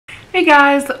Hey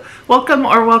guys,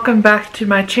 welcome back to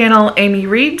my channel, Aimee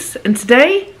Reads, and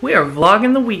today we are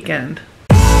vlogging the weekend.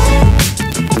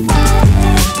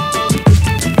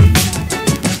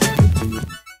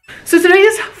 So today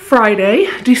is Friday,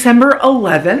 December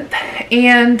 11th,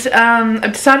 and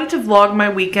I've decided to vlog my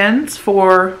weekends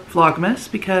for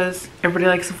Vlogmas because everybody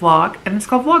likes a vlog, and it's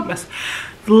called Vlogmas.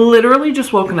 Literally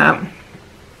just woken up,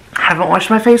 haven't washed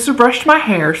my face or brushed my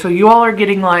hair, so you all are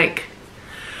getting like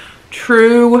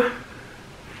true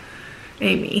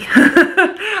Aimee.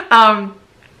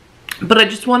 But I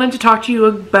just wanted to talk to you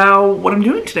about what I'm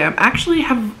doing today. I actually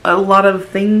have a lot of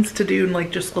things to do and like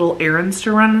just little errands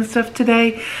to run and stuff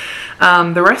today.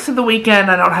 The rest of the weekend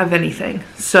I don't have anything,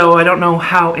 so I don't know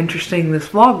how interesting this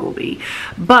vlog will be.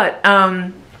 But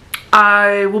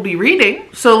I will be reading,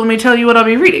 so let me tell you what I'll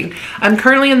be reading. I'm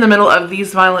currently in the middle of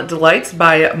These Violent Delights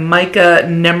by Micah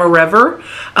Nemerever,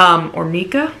 or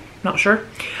Mika, not sure.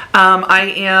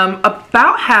 I am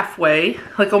about halfway,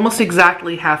 like almost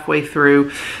exactly halfway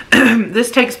through.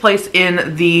 This takes place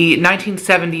in the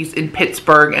 1970s in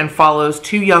Pittsburgh and follows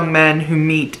two young men who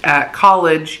meet at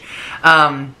college,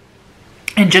 and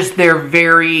just their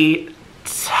very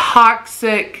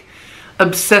toxic,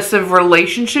 obsessive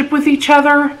relationship with each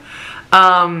other,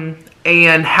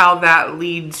 and how that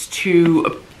leads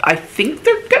to, I think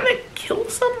they're gonna kill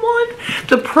someone.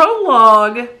 The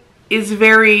prologue is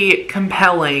very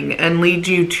compelling and leads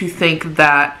you to think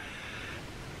that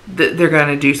they're going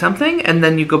to do something, and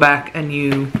then you go back and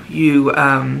you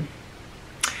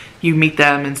meet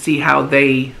them and see how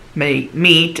they may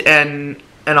meet and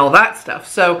all that stuff.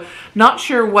 So not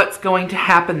sure what's going to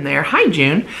happen there. Hi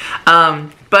June.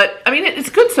 But I mean it's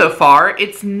good so far.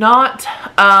 It's not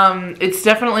it's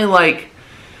definitely like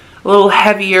a little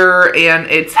heavier, and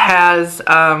it has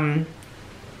a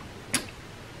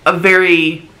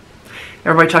very,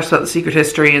 everybody talks about the secret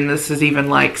history, and this is even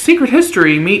like secret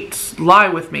history meets Lie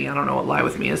With Me. I don't know what Lie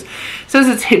With Me is. It says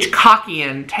it's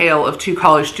Hitchcockian tale of two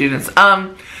college students.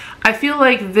 I feel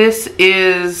like this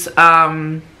is,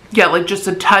 yeah, like just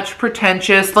a touch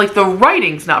pretentious. Like the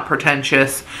writing's not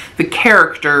pretentious. The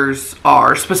characters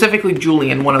are, specifically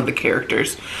Julian, one of the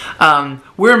characters.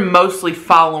 We're mostly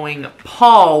following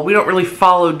Paul. We don't really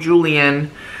follow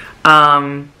Julian.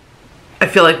 I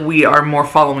feel like we are more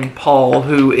following Paul,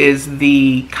 who is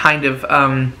the kind of,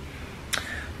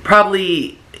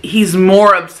 probably, he's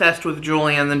more obsessed with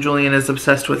Julian than Julian is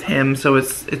obsessed with him, so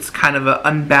it's kind of an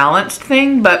unbalanced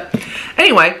thing. But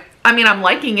anyway, I mean, I'm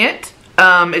liking it.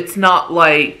 It's not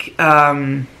like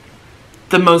the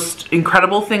most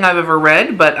incredible thing I've ever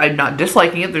read, but I'm not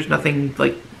disliking it. There's nothing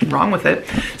like wrong with it.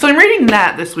 So I'm reading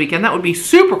that this weekend. That would be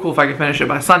super cool if I could finish it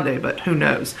by Sunday, but who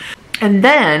knows. And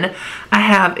then I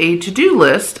have a to-do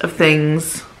list of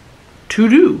things to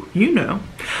do, you know.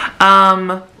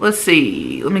 Let's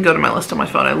see. Let me go to my list on my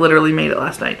phone. I literally made it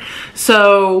last night.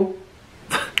 So,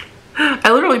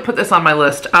 I literally put this on my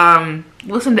list.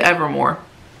 Listen to Evermore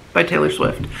by Taylor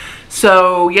Swift.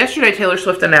 So, yesterday Taylor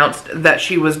Swift announced that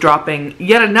she was dropping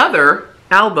yet another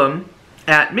album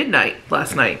at midnight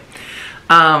last night.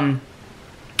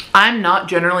 I'm not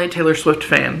generally a Taylor Swift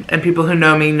fan, and people who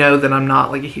know me know that I'm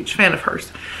not like a huge fan of hers.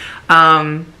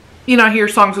 You know, I hear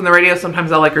songs on the radio,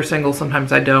 sometimes I like her singles,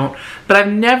 sometimes I don't. But I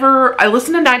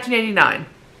listened to 1989,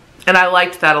 and I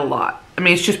liked that a lot. I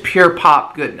mean, it's just pure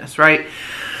pop goodness, right?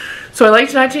 So I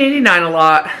liked 1989 a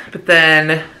lot, but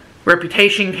then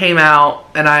Reputation came out,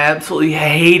 and I absolutely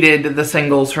hated the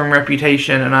singles from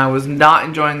Reputation, and I was not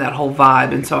enjoying that whole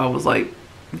vibe, and so I was like,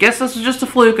 I guess this is just a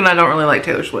fluke, and I don't really like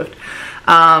Taylor Swift.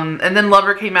 And then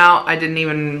Lover came out. I didn't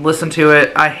even listen to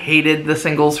it. I hated the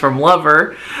singles from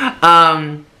Lover.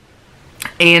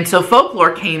 And so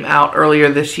Folklore came out earlier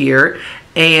this year,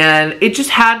 and it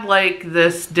just had like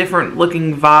this different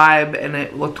looking vibe, and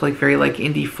it looked like very like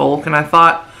indie folk, and I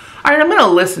thought, all right, I'm going to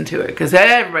listen to it because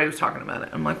everybody was talking about it.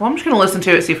 I'm like, well, I'm just going to listen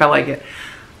to it, see if I like it.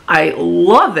 I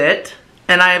love it,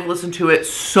 and I have listened to it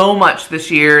so much this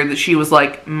year that she was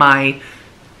like my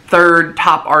third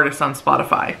top artist on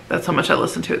Spotify. That's how much I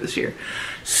listened to it this year.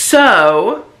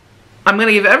 So I'm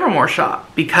gonna give Evermore a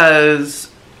shot because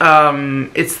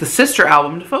it's the sister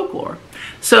album to Folklore.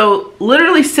 So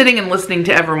literally sitting and listening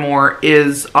to Evermore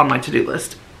is on my to-do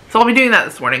list. So I'll be doing that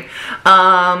this morning.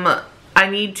 I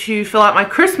need to fill out my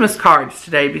Christmas cards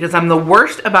today because I'm the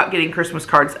worst about getting Christmas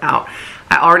cards out.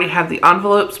 I already have the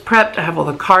envelopes prepped. I have all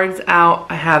the cards out.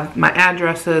 I have my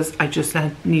addresses. I just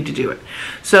need to do it.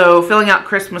 So filling out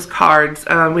Christmas cards.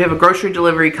 We have a grocery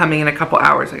delivery coming in a couple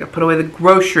hours. I gotta put away the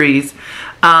groceries.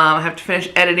 I have to finish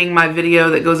editing my video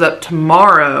that goes up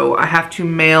tomorrow. I have to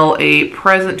mail a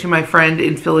present to my friend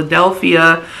in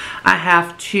Philadelphia. I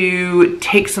have to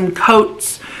take some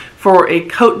coats for a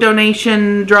coat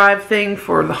donation drive thing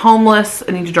for the homeless.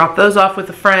 I need to drop those off with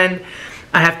a friend.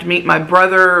 I have to meet my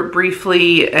brother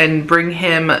briefly and bring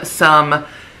him some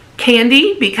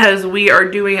candy because we are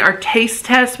doing our taste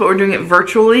test, but we're doing it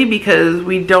virtually because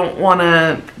we don't want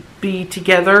to be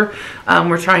together.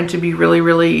 We're trying to be really,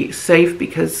 really safe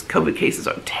because COVID cases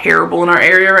are terrible in our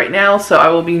area right now. So I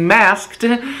will be masked,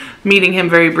 meeting him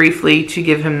very briefly to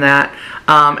give him that.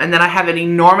 And then I have an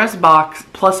enormous box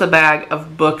plus a bag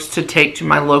of books to take to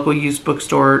my local used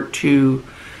bookstore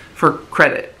for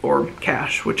credit or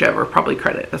cash, whichever. Probably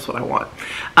credit, that's what I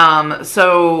want.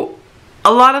 So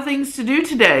a lot of things to do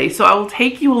today, so I will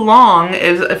take you along,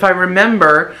 if I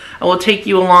remember, I will take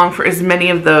you along for as many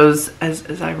of those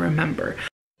as I remember.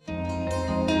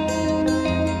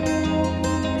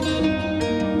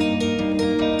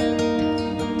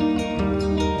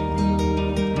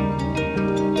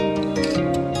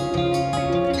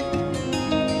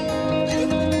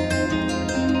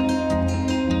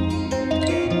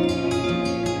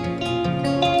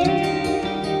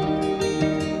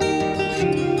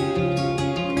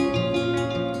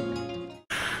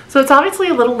 So it's obviously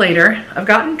a little later. I've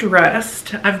gotten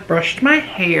dressed, I've brushed my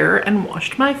hair and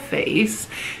washed my face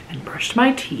and brushed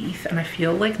my teeth, and I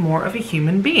feel like more of a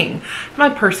human being. I have my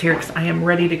purse here because I am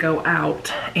ready to go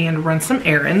out and run some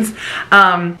errands.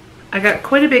 I got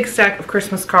quite a big stack of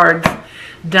Christmas cards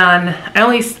done.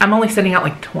 I'm only sending out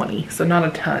like 20, so not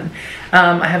a ton.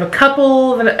 I have a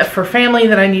couple for family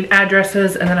that I need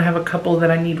addresses, and then I have a couple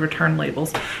that I need return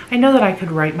labels. I know that I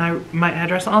could write my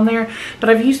address on there, but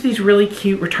I've used these really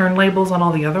cute return labels on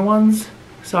all the other ones.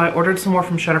 So I ordered some more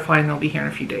from Shutterfly and they'll be here in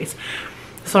a few days.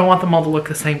 So I want them all to look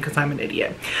the same because I'm an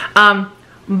idiot.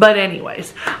 But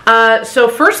anyways, so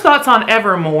first thoughts on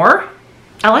Evermore.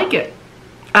 I like it.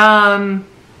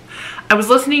 I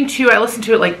listened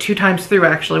to it like 2 times through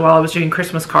actually while I was doing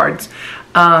Christmas cards.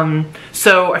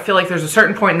 So I feel like there's a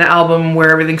certain point in the album where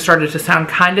everything started to sound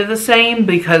kind of the same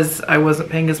because I wasn't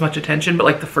paying as much attention, but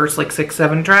like the first like 6,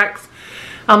 7 tracks,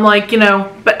 I'm like, you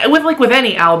know, but with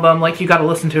any album, like you got to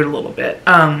listen to it a little bit.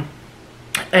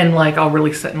 And like I'll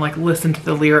really sit and like listen to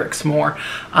the lyrics more.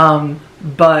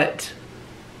 But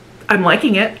I'm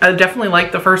liking it. I definitely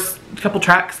like the first couple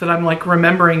tracks that I'm like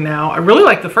remembering now. I really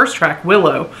like the first track,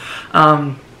 Willow.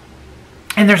 And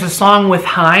there's a song with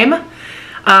Aimee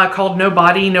called No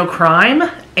Body, No Crime.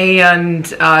 And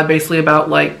basically about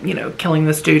like, you know, killing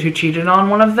this dude who cheated on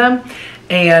one of them.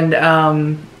 And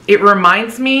it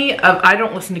reminds me of, I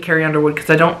don't listen to Carrie Underwood because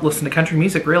I don't listen to country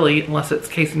music really, unless it's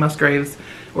Casey Musgraves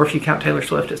or if you count Taylor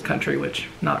Swift as country, which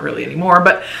not really anymore.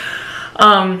 But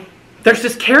there's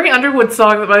this Carrie Underwood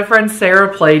song that my friend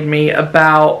Sarah played me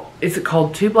about, is it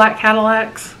called Two Black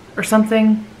Cadillacs or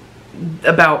something?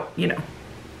 About, you know,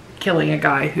 killing a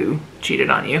guy who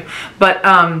cheated on you. But,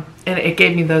 and it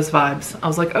gave me those vibes. I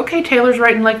was like, okay, Taylor's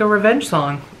writing like a revenge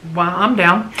song. Wow, I'm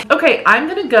down. Okay, I'm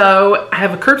gonna go, I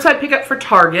have a curbside pickup for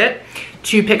Target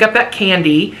to pick up that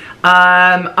candy.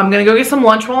 I'm gonna go get some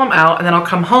lunch while I'm out, and then I'll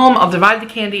come home, I'll divide the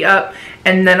candy up,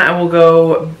 and then I will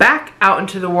go back out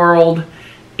into the world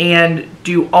and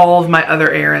do all of my other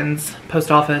errands.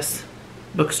 Post office,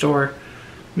 bookstore,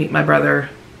 meet my brother,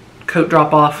 coat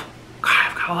drop off. God,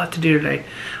 I've got a lot to do today.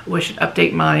 I wish I'd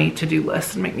update my to-do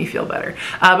list and make me feel better.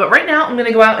 But right now I'm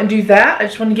gonna go out and do that. I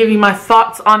just want to give you my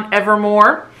thoughts on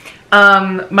Evermore.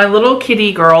 My little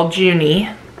kitty girl, Junie.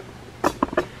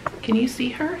 Can you see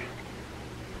her?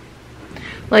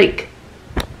 Like,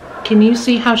 can you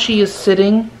see how she is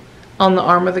sitting on the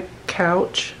arm of the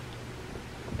couch?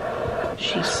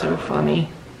 She's so funny.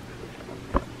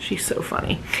 She's so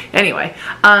funny. Anyway,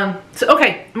 so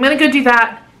okay, I'm gonna go do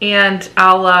that, and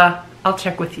I'll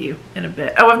check with you in a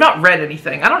bit. Oh, I've not read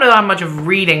anything. I don't know how much of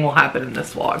reading will happen in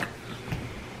this vlog.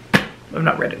 I've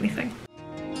not read anything.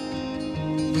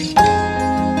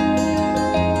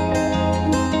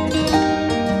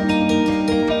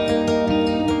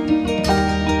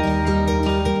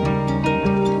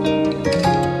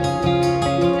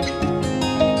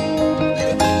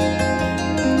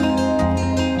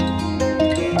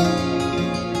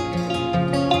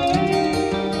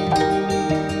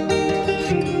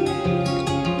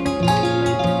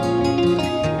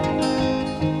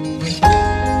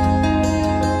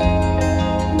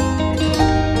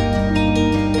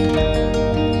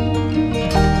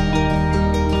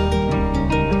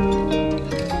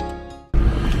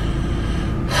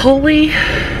 Holy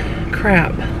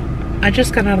crap. I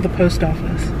just got out of the post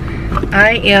office.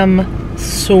 I am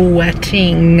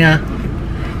sweating.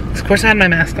 Of course I had my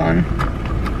mask on.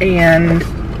 And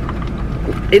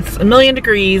it's 1,000,000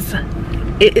 degrees.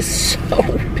 It is so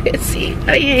busy.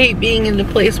 I hate being in a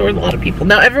place where a lot of people.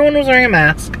 Now everyone was wearing a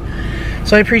mask.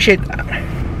 So I appreciate that.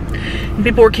 And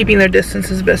people were keeping their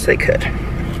distance as best they could.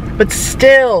 But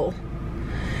still,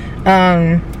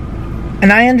 and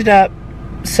I ended up,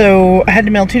 so I had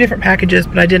to mail 2 different packages,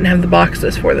 but I didn't have the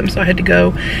boxes for them, so I had to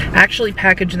go actually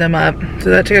package them up.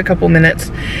 So that took a couple minutes,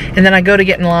 and then I go to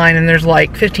get in line, and there's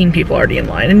like 15 people already in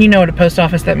line. And you know, at a post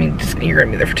office, that means you're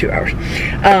gonna be there for 2 hours.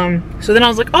 So then I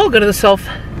was like, oh, I'll go to the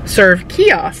self-serve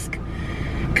kiosk,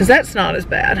 because that's not as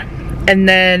bad. And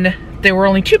then there were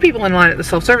only 2 people in line at the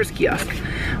self-service kiosk,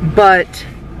 but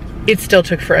it still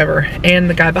took forever. And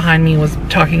the guy behind me was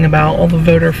talking about all the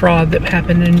voter fraud that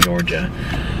happened in Georgia.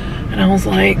 And I was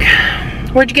like,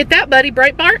 where'd you get that, buddy?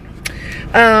 Breitbart?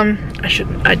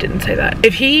 I didn't say that.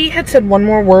 If he had said one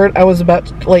more word, I was about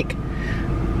to,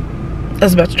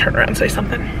 turn around and say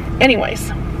something.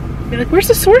 Anyways, be like, where's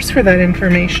the source for that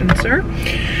information, sir?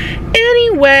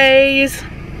 Anyways,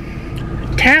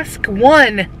 task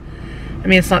 1. I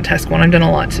mean, it's not task 1. I've done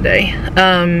a lot today.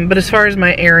 But as far as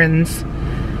my errands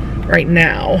right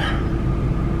now,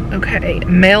 okay,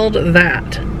 mailed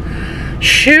that.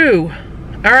 Shoo.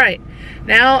 All right,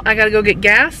 now I gotta go get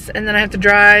gas, and then I have to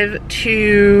drive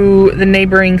to the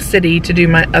neighboring city to do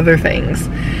my other things,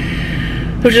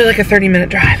 which is like a 30-minute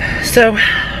drive. So,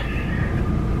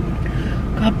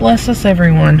 God bless us,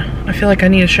 everyone. I feel like I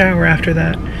need a shower after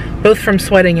that, both from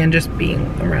sweating and just being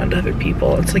around other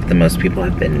people. It's like the most people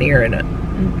I've been near in a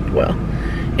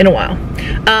while.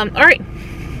 All right,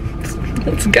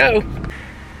 let's go.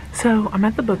 So I'm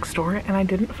at the bookstore, and I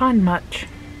didn't find much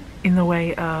in the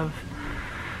way of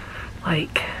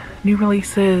like new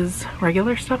releases,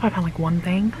 regular stuff. I found like 1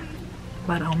 thing,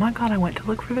 but oh my god, I went to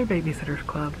look for their Babysitters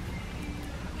Club.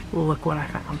 Look what I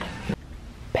found.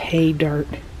 Pay dirt.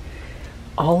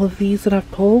 All of these that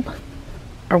I've pulled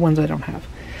are ones I don't have.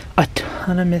 A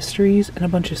ton of mysteries and a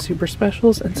bunch of super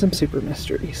specials and some super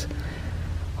mysteries.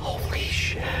 Holy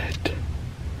shit.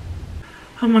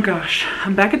 Oh my gosh,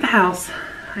 I'm back at the house.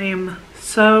 I am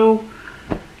so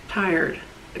tired.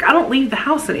 Like, I don't leave the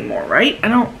house anymore, right? I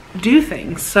don't do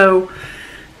things. So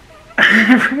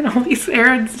I ran all these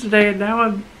errands today, and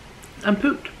now I'm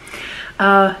pooped.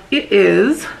 It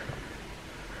is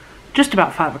just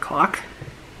about 5 o'clock.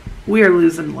 We are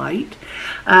losing light.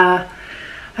 I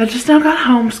just now got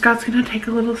home. Scott's gonna take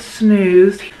a little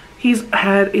snooze. He's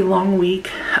had a long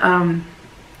week.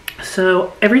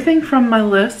 So everything from my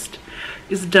list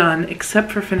is done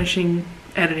except for finishing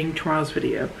editing tomorrow's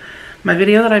video. My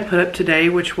video that I put up today,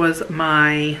 which was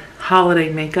my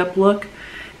holiday makeup look,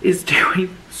 is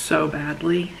doing so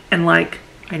badly. And like,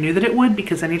 I knew that it would,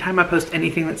 because anytime I post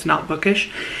anything that's not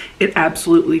bookish, it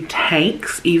absolutely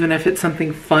tanks, even if it's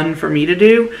something fun for me to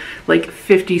do. Like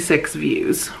 56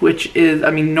 views, which is, I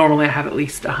mean, normally I have at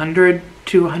least 100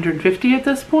 to 150 at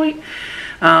this point.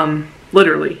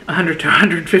 Literally 100 to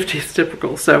 150 is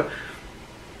typical, so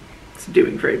it's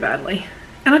doing very badly.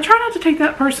 And I try not to take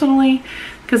that personally,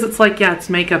 because it's like, yeah, it's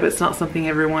makeup. It's not something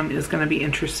everyone is going to be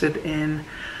interested in.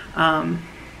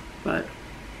 But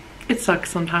it sucks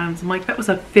sometimes. I'm like, that was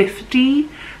a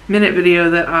 50-minute video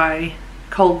that I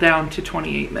culled down to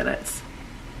 28 minutes.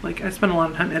 Like, I spent a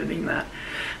lot of time editing that.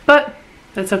 But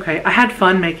that's okay. I had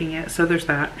fun making it, so there's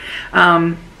that.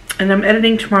 And I'm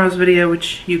editing tomorrow's video,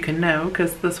 which you can know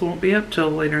because this won't be up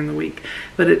till later in the week.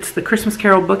 But it's the Christmas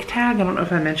Carol book tag. I don't know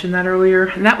if I mentioned that earlier.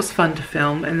 And that was fun to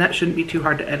film, and that shouldn't be too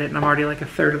hard to edit, and I'm already like a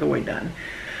third of the way done.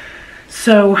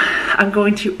 So I'm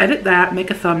going to edit that, make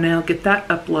a thumbnail, get that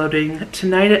uploading.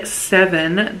 Tonight at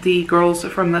 7, the girls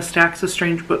from the Stacks of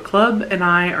Strange Book Club and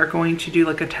I are going to do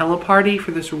like a teleparty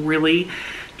for this really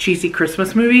cheesy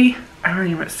Christmas movie. I don't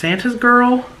even know, Santa's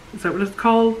Girl? Is that what it's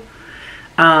called?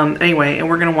 Anyway, and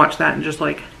we're gonna watch that and just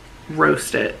like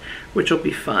roast it, which will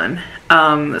be fun.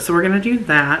 So we're gonna do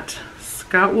that.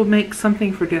 Scott will make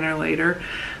something for dinner later.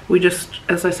 We just,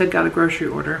 as I said, got a grocery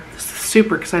order. This is a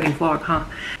super exciting vlog, huh?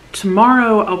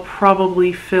 Tomorrow I'll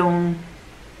probably film,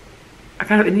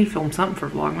 I need to film something for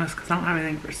Vlogmas because I don't have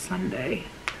anything for Sunday.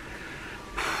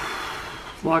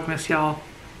 Vlogmas, y'all.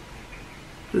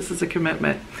 This is a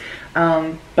commitment.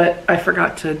 But I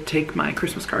forgot to take my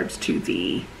Christmas cards to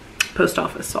the post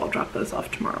office, so I'll drop those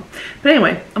off tomorrow. But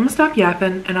anyway, I'm gonna stop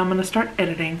yapping and I'm gonna start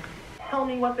editing. Tell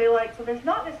me what they like. So there's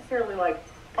not necessarily like,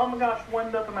 oh my gosh,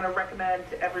 one book I'm gonna recommend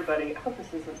to everybody. I hope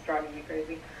this isn't driving me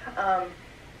crazy.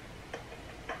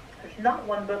 There's not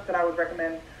one book that I would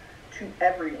recommend to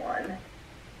everyone.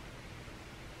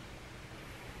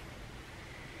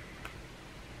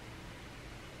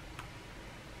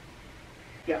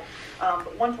 Yeah,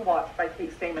 but one to watch by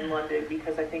Kate Stayman London,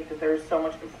 because I think that there's so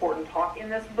much important talk in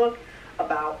this book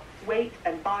about weight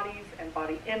and bodies and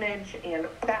body image and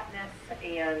fatness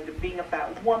and being a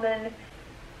fat woman.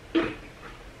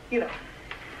 You know,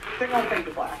 they're gonna fade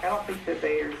to black. I don't think that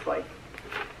there's like,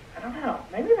 I don't know,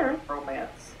 maybe there is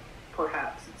romance,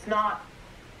 perhaps. It's not.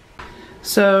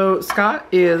 So Scott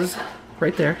is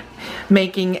right there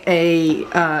making a,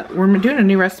 we're doing a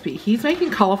new recipe. He's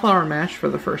making cauliflower mash for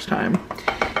the first time.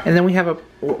 And then we have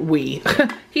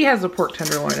he has a pork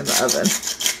tenderloin in the oven.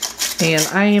 And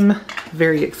I am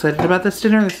very excited about this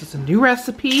dinner. This is a new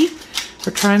recipe.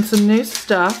 We're trying some new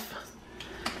stuff.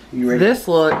 You ready? This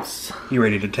looks... You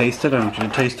ready to taste it? I want you to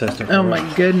taste test it. Oh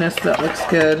my goodness, that looks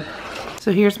good.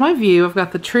 So here's my view. I've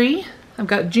got the tree. I've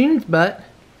got June's butt.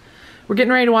 We're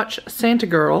getting ready to watch Santa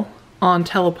Girl on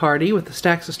Teleparty with the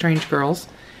Stacks of Strange Girls.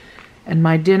 And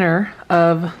my dinner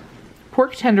of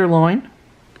pork tenderloin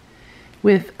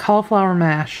with cauliflower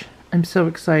mash. I'm so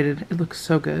excited. It looks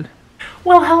so good.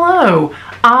 Well, hello.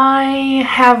 I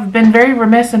have been very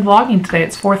remiss in vlogging today.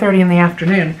 It's 4:30 in the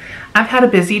afternoon. I've had a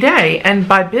busy day, and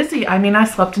by busy, I mean I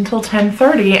slept until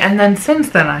 10:30, and then since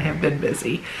then I have been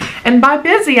busy. And by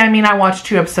busy, I mean I watched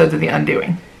 2 episodes of The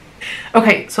Undoing.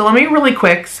 Okay, so let me really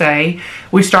quick say,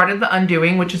 we started The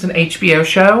Undoing, which is an HBO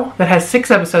show that has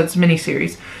 6 episodes,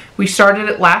 miniseries. We started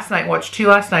it last night, watched 2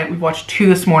 last night, we watched 2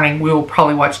 this morning, we will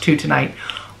probably watch 2 tonight.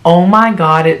 Oh my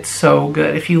god, it's so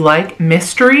good. If you like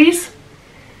mysteries,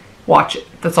 watch it.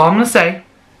 That's all I'm gonna say.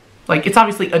 Like, it's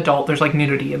obviously adult, there's like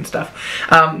nudity and stuff,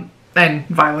 and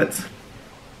violence.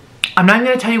 I'm not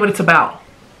gonna tell you what it's about.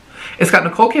 It's got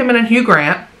Nicole Kidman and Hugh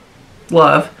Grant,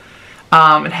 love.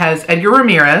 It has Edgar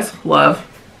Ramirez, love.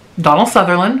 Donald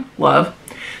Sutherland, love.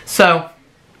 So,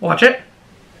 watch it.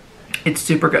 It's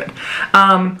super good.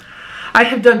 I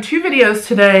have done 2 videos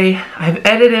today. I've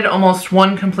edited almost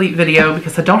 1 complete video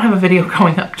because I don't have a video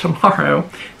going up tomorrow.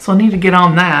 So I need to get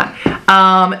on that.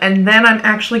 And then I'm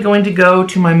actually going to go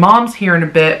to my mom's here in a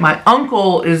bit. My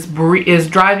uncle is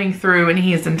driving through and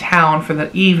he is in town for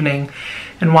the evening.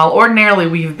 And while ordinarily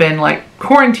we've been like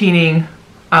quarantining,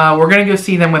 we're going to go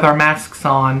see them with our masks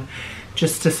on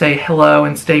just to say hello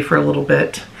and stay for a little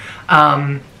bit.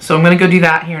 So I'm going to go do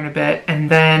that here in a bit, and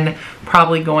then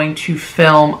probably going to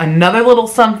film another little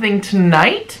something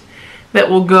tonight that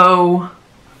will go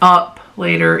up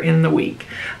later in the week.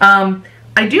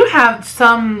 I do have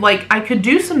some, like, I could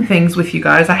do some things with you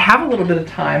guys. I have a little bit of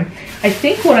time. I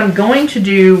think what I'm going to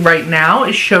do right now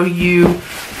is show you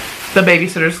the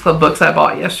Babysitter's Club books I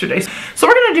bought yesterday. So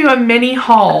we're going to do a mini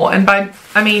haul, and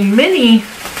I mean mini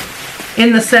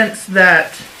in the sense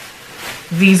that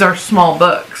these are small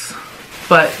books,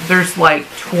 but there's like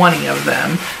 20 of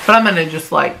them. But I'm gonna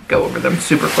just like go over them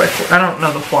super quick. I don't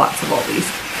know the plots of all these.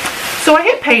 So I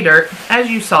hit pay dirt, as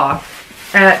you saw,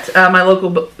 at my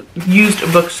local used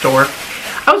bookstore.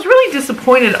 I was really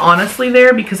disappointed, honestly,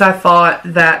 there because I thought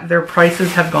that their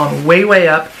prices have gone way, way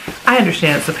up. I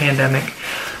understand it's a pandemic,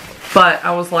 but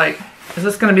I was like, is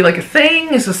this gonna be like a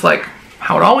thing? Is this like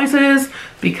how it always is?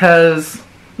 Because,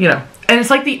 you know, and it's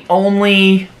like the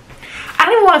only, I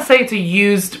don't even want to say it's a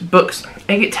used books. I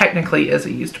think it technically is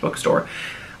a used bookstore.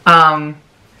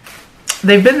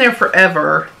 They've been there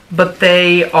forever, but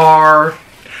they are,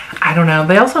 I don't know.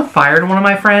 They also fired one of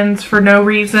my friends for no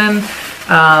reason.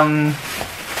 And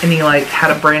he like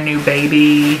had a brand new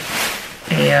baby.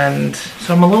 And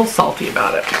so I'm a little salty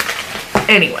about it.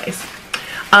 Anyways,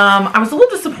 I was a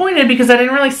little disappointed because I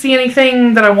didn't really see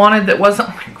anything that I wanted that wasn't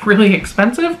like really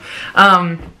expensive.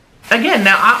 Again,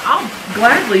 now I'll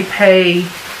gladly pay,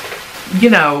 you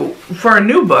know, for a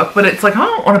new book, but it's like, I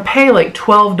don't want to pay like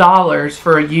 $12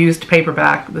 for a used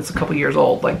paperback that's a couple years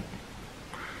old. Like,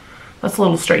 that's a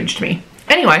little strange to me.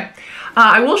 Anyway,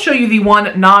 I will show you the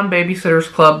one non-Babysitter's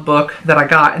Club book that I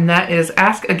got, and that is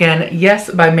Ask Again,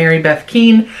 Yes by Mary Beth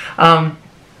Keane.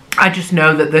 I just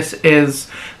know that this is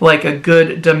like a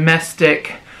good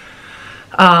domestic,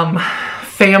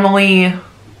 family,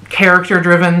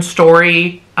 character-driven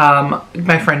story.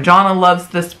 My friend Jonna loves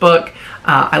this book.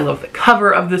 I love the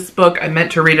cover of this book. I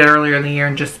meant to read it earlier in the year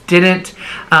and just didn't.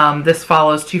 This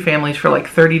follows 2 families for like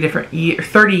 30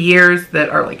 years that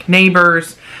are like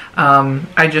neighbors.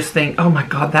 I just think, oh my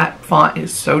god, that font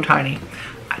is so tiny.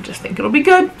 I just think it'll be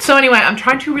good. So anyway, I'm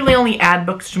trying to really only add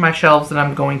books to my shelves that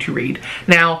I'm going to read.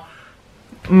 Now,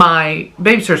 my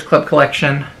Babysitter's Club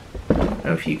collection, I don't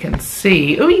know if you can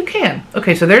see. Oh, you can.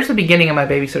 Okay, so there's the beginning of my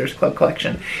Babysitter's Club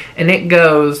collection. And it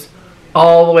goes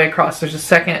all the way across. There's a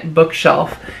second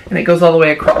bookshelf, and it goes all the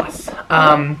way across.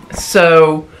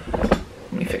 So,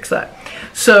 let me fix that.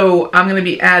 So, I'm going to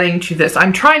be adding to this.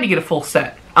 I'm trying to get a full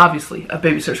set, obviously, of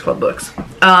Babysitter's Club books.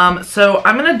 So,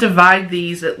 I'm going to divide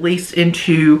these at least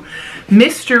into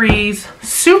mysteries,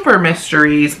 super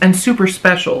mysteries, and super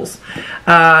specials.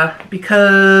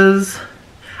 Because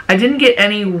I didn't get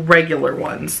any regular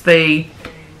ones. The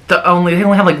they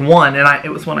only had like one, and it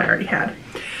was one I already had.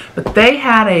 But they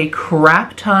had a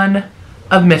crap ton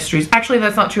of mysteries. Actually,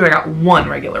 that's not true. I got one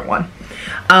regular one.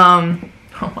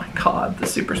 Oh my god, the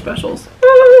super specials.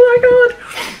 Oh my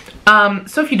god.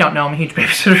 So if you don't know, I'm a huge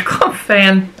Babysitters Club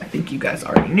fan. I think you guys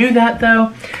already knew that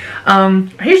though.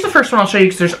 Here's the first one I'll show you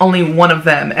because there's only one of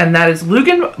them, and that is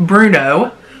Logan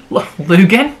Bruno.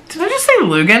 Logan? Did I just say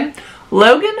Logan?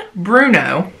 Logan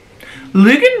Bruno.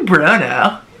 Logan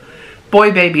Bruno.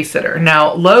 Boy babysitter.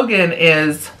 Now, Logan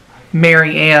is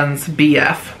Mary Ann's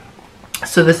BF.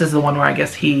 So this is the one where I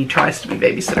guess he tries to be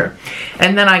babysitter.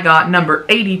 And then I got number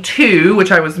 82,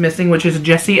 which I was missing, which is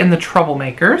Jessie and the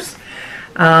Troublemakers.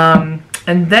 And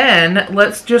then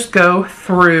let's just go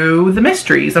through the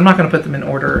mysteries. I'm not going to put them in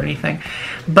order or anything.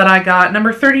 But I got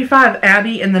number 35,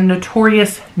 Abby and the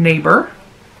Notorious Neighbor.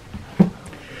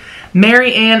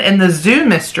 Mary Ann and the Zoo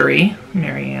Mystery.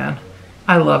 Mary Ann.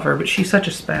 I love her, but she's such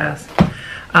a spaz.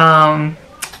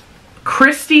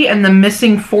 Christy and the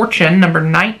Missing Fortune, number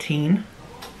 19.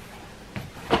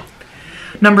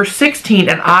 Number 16,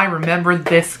 and I remember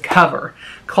this cover.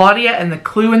 Claudia and the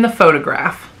Clue in the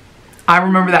Photograph. I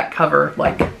remember that cover,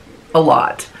 like, a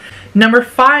lot. Number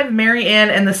 5, Mary Ann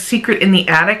and the Secret in the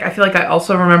Attic. I feel like I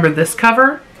also remember this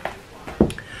cover.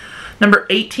 Number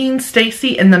 18,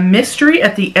 Stacy and the Mystery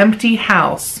at the Empty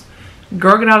House.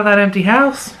 Girl, get out of that empty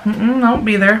house. Don't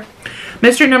be there.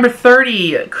 Mystery number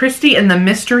 30, Christy and the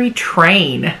Mystery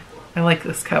Train. I like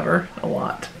this cover a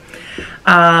lot.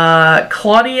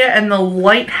 Claudia and the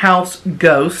Lighthouse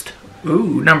Ghost.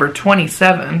 Ooh, number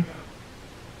 27.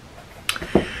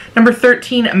 Number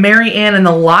 13, Mary Ann and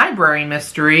the Library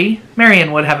Mystery. Mary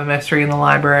Ann would have a mystery in the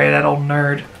library, that old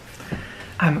nerd.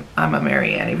 I'm a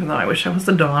Mary Ann, even though I wish I was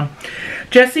a Dawn.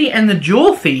 Jessie and the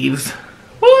Jewel Thieves.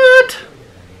 What?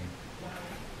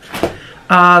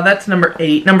 That's number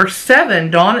 8. Number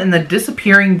 7, Dawn and the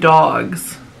Disappearing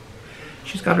Dogs.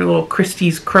 She's got her little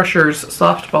Christie's Crushers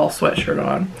softball sweatshirt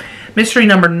on. Mystery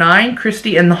number 9,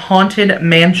 Christy and the Haunted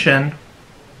Mansion.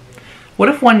 What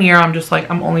if one year I'm just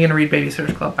like, I'm only going to read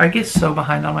Babysitter's Club? I get so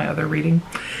behind on my other reading.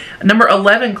 Number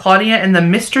 11, Claudia and the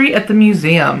Mystery at the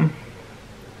Museum.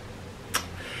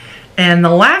 And the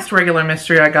last regular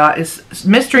mystery I got is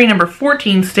mystery number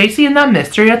 14, Stacy and the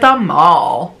Mystery at the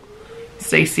Mall.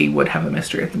 Stacy would have a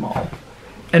mystery at the mall.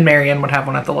 And Marianne would have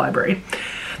one at the library.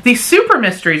 The super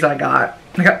mysteries I got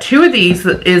 2 of these.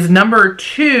 That is number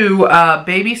 2,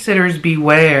 Babysitters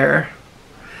Beware.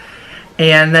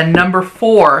 And then number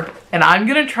 4, and I'm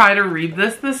going to try to read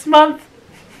this month,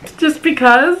 just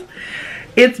because,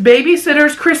 it's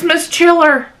Babysitter's Christmas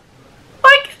Chiller.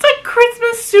 Like, it's a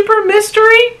Christmas super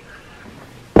mystery.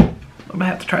 I'm going to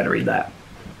have to try to read that.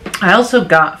 I also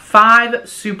got 5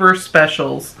 super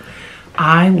specials.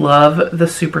 I love the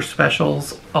super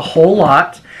specials a whole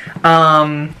lot.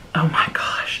 Oh my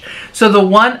gosh. So the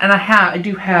one, and I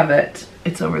do have it.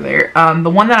 It's over there. The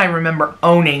one that I remember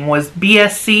owning was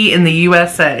BSC in the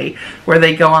USA, where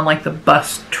they go on like the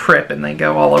bus trip and they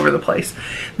go all over the place.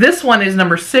 This one is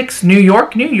number 6, New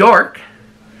York, New York.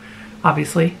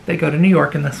 Obviously, they go to New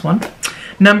York in this one.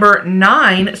 Number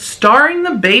 9, Starring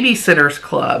the Babysitters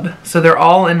Club. So they're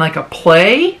all in like a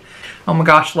play. Oh my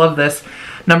gosh, love this.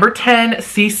 Number 10,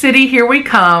 Sea City, Here We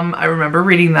Come. I remember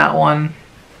reading that one.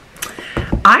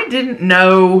 I didn't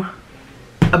know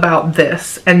about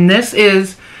this, and this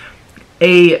is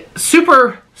a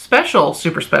super special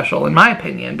in my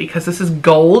opinion, because this is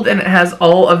gold and it has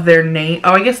all of their name.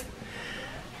 Oh, I guess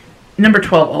number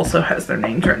 12 also has their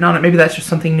names written on it. Maybe that's just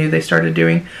something new they started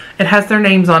doing. It has their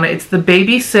names on it. It's the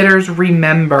Babysitters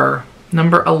Remember,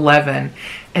 number 11,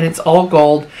 and it's all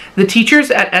gold. The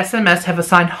teachers at SMS have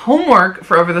assigned homework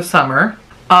for over the summer.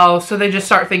 Oh, so they just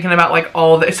start thinking about like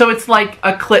all the, so it's like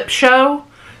a clip show,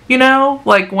 you know,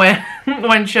 like when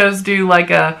when shows do like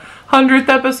a 100th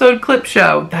episode clip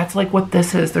show. That's like what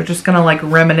this is. They're just gonna like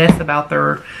reminisce about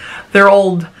their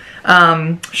old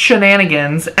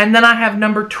shenanigans. And then I have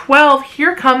number 12,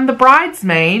 Here Come the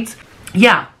Bridesmaids.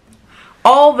 Yeah,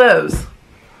 all those.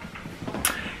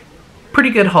 Pretty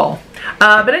good haul.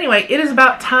 But anyway, it is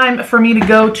about time for me to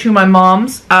go to my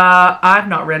mom's. I've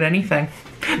not read anything.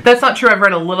 That's not true. I've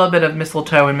read a little bit of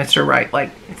Mistletoe and Mr. Right,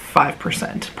 like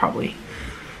 5%, probably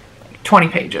 20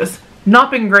 pages. Not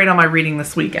been great on my reading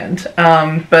this weekend,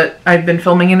 but I've been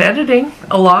filming and editing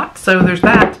a lot, so there's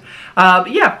that.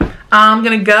 But yeah, I'm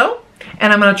gonna go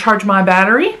and I'm gonna charge my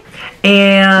battery,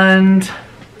 and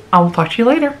I'll talk to you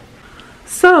later.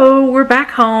 So we're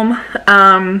back home.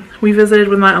 We visited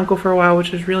with my uncle for a while,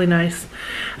 which was really nice.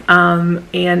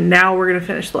 And now we're gonna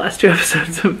finish the last 2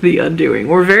 episodes of The Undoing.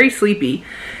 We're very sleepy.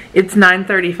 It's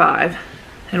 9:35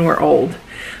 and we're old,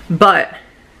 but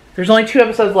There's only 2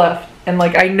 episodes left, and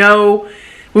like I know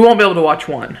we won't be able to watch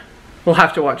one. We'll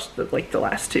have to watch the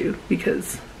last 2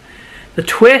 because the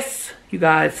twists, you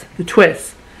guys, the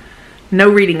twists. No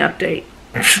reading update.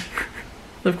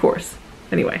 Of course.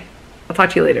 Anyway, I'll talk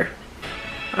to you later.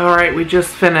 Alright, we just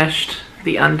finished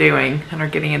The Undoing and are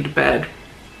getting into bed.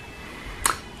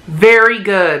 Very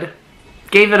good.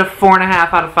 Gave it a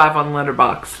 4.5 out of 5 on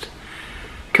Letterboxd.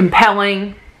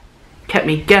 Compelling. Kept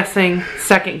me guessing,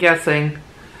 second guessing.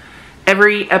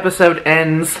 Every episode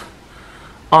ends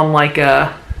on like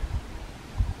a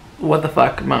what the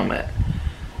fuck moment.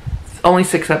 It's only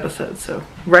 6 episodes, so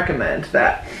recommend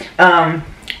that. I'm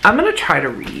gonna try to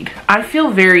read. I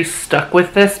feel very stuck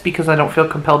with this because I don't feel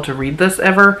compelled to read this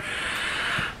ever.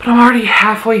 But I'm already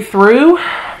halfway through.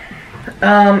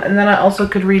 And then I also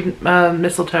could read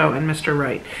Mistletoe and Mr.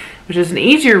 Right, which is an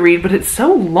easier read, but it's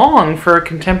so long for a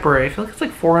contemporary. I feel like it's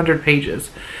like 400 pages.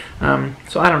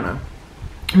 So I don't know.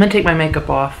 I'm gonna take my makeup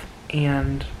off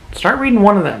and start reading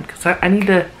one of them because I need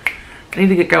to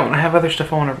get going. I have other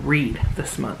stuff I want to read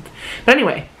this month. But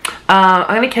anyway,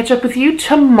 I'm gonna catch up with you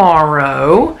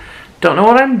tomorrow. Don't know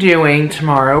what I'm doing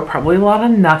tomorrow. Probably a lot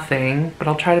of nothing, but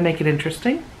I'll try to make it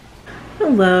interesting.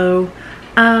 Hello.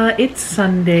 It's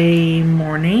Sunday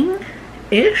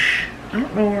morning-ish. I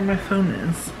don't know where my phone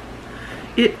is.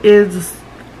 It is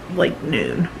like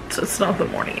noon, so it's not the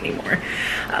morning anymore.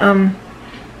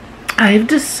 I've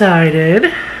decided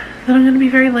that I'm going to be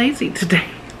very lazy today.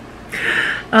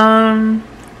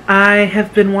 I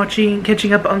have been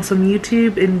catching up on some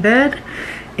YouTube in bed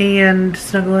and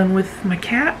snuggling with my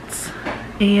cats.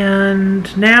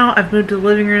 And now I've moved to the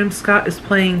living room. Scott is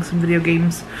playing some video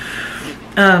games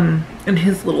in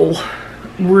his little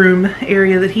room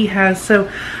area that he has. So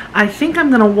I think I'm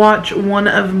going to watch one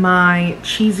of my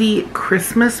cheesy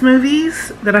Christmas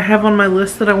movies that I have on my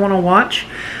list that I want to watch.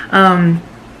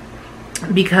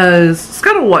 Because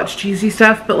Scott will watch cheesy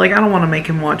stuff, but like I don't want to make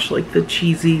him watch like the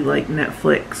cheesy like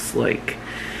Netflix like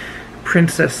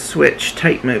Princess Switch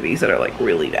type movies that are like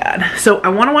really bad. So I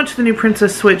want to watch the new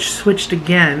Princess Switch, Switched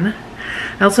Again.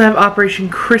 I also have Operation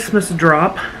Christmas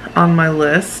Drop on my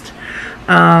list.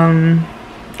 I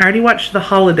already watched The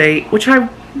Holiday, which I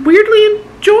weirdly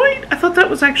enjoyed. I thought that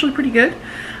was actually pretty good.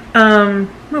 More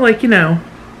like, you know,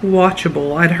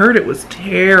 watchable. I'd heard it was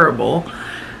terrible.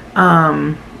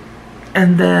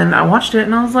 And then I watched it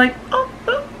and I was like, oh,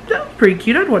 that was pretty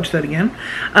cute. I'd watch that again.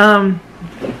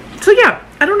 So yeah,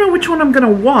 I don't know which one I'm going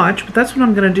to watch, but that's what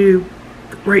I'm going to do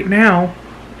right now.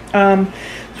 As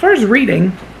far as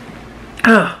reading,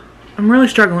 I'm really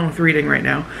struggling with reading right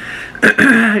now.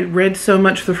 I read so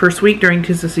much the first week during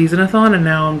 'Tis the Season-a-thon, and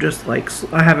now I'm just like,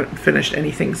 I haven't finished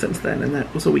anything since then, and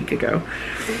that was a week ago.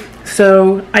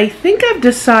 So I think I've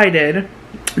decided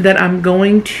that I'm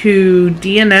going to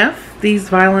DNF these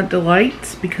Violent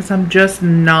Delights because I'm just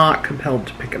not compelled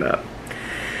to pick it up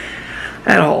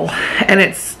at all. And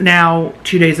it's now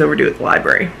 2 days overdue at the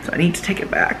library, so I need to take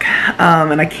it back.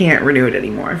 And I can't renew it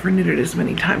anymore. I've renewed it as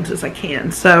many times as I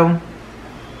can, so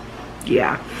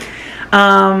yeah.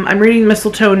 I'm reading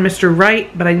Mistletoe and Mr.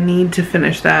 Right, but I need to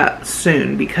finish that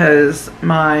soon because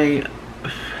I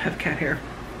have cat hair.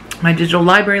 My digital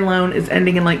library loan is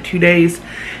ending in like 2 days,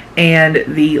 and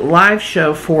the live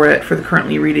show for it, for the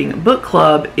Currently Reading Book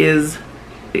Club, is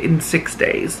in 6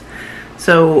 days.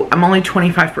 So I'm only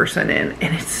 25% in,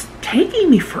 and it's taking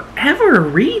me forever to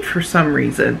read for some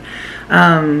reason.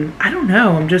 I don't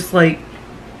know. I'm just like,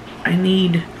 I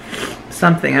need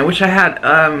something. I wish I had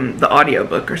the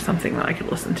audiobook or something that I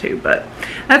could listen to, but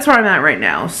that's where I'm at right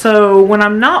now. So when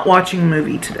I'm not watching a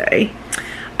movie today,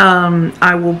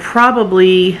 I will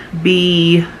probably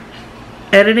be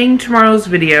editing tomorrow's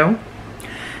video,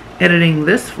 editing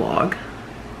this vlog,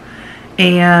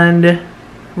 and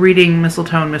reading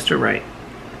Mistletoe and Mr. Right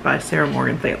by Sarah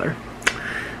Morgan Thaler.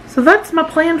 So that's my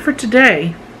plan for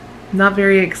today. Not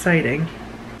very exciting.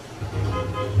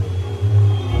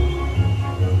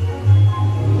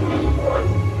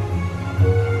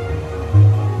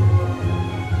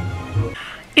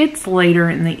 It's later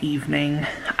in the evening.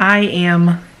 I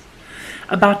am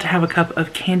about to have a cup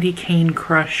of Candy Cane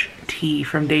Crush tea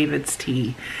from David's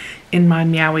Tea in my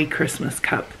Meowie Christmas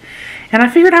cup. And I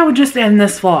figured I would just end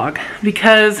this vlog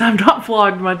because I've not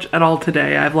vlogged much at all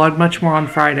today. I vlogged much more on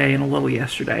Friday and a little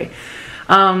yesterday.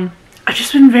 I've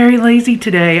just been very lazy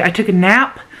today. I took a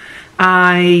nap.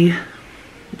 I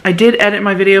did edit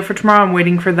my video for tomorrow. I'm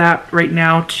waiting for that right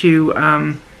now to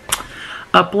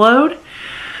upload.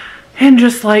 And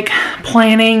just like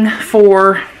planning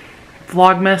for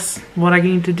Vlogmas, what I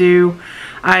need to do.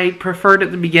 I preferred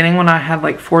at the beginning when I had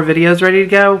like 4 videos ready to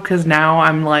go, because now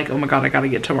I'm like, oh my god, I gotta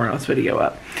get tomorrow's video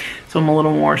up. So I'm a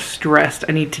little more stressed.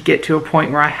 I need to get to a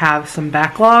point where I have some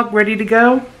backlog ready to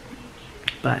go.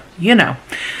 But, you know.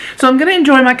 So I'm going to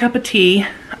enjoy my cup of tea.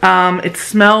 It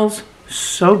smells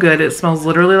so good. It smells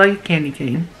literally like a candy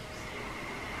cane.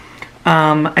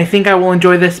 I think I will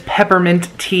enjoy this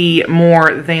peppermint tea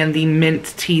more than the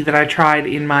mint tea that I tried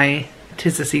in my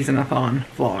 'Tis the Season-a-thon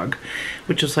vlog,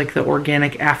 which is like the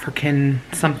organic African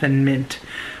something mint.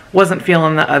 Wasn't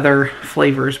feeling the other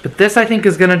flavors, but this I think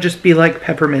is gonna just be like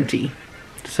pepperminty.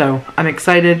 So I'm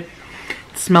excited.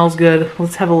 It smells good.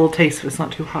 Let's have a little taste if it's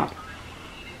not too hot.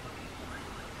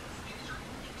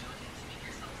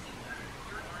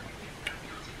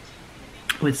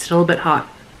 Oh, it's still a bit hot,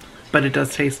 but it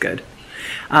does taste good.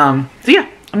 So yeah,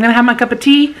 I'm gonna have my cup of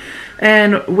tea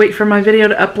and wait for my video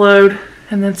to upload,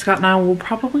 and then Scott and I will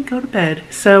probably go to bed.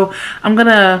 So I'm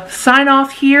gonna sign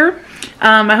off here.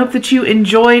 I hope that you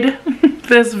enjoyed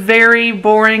this very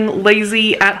boring,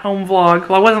 lazy at-home vlog.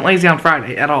 Well, I wasn't lazy on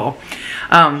Friday at all.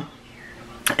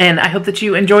 And I hope that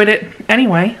you enjoyed it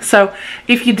anyway. So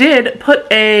if you did, put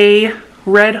a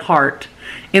red heart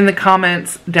in the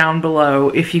comments down below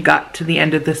if you got to the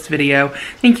end of this video.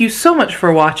 Thank you so much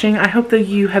for watching. I hope that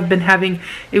you have been having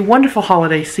a wonderful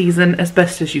holiday season as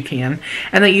best as you can,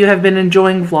 and that you have been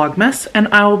enjoying Vlogmas, and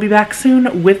I will be back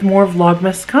soon with more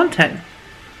Vlogmas content.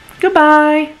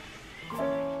 Goodbye!